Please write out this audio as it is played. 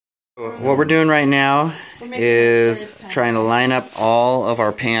What we're doing right now is trying to line up all of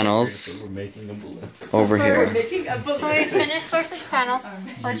our panels over here. So we finished our 6 panels.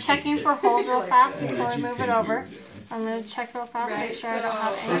 We're checking for holes real fast before we move it over. I'm going to check real fast, make sure I don't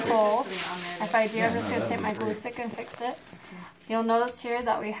have any holes. If I do, I'm just going to take my glue stick and fix it. You'll notice here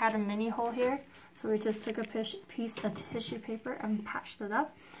that we had a mini hole here. So we just took a piece of tissue paper and patched it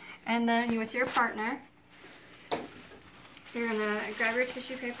up. And then with your partner, you're going to grab your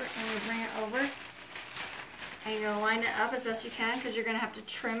tissue paper and you bring it over. And you're going to line it up as best you can because you're going to have to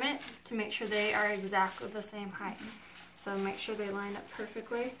trim it to make sure they are exactly the same height. So make sure they line up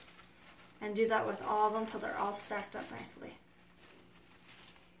perfectly. And do that with all of them until they're all stacked up nicely.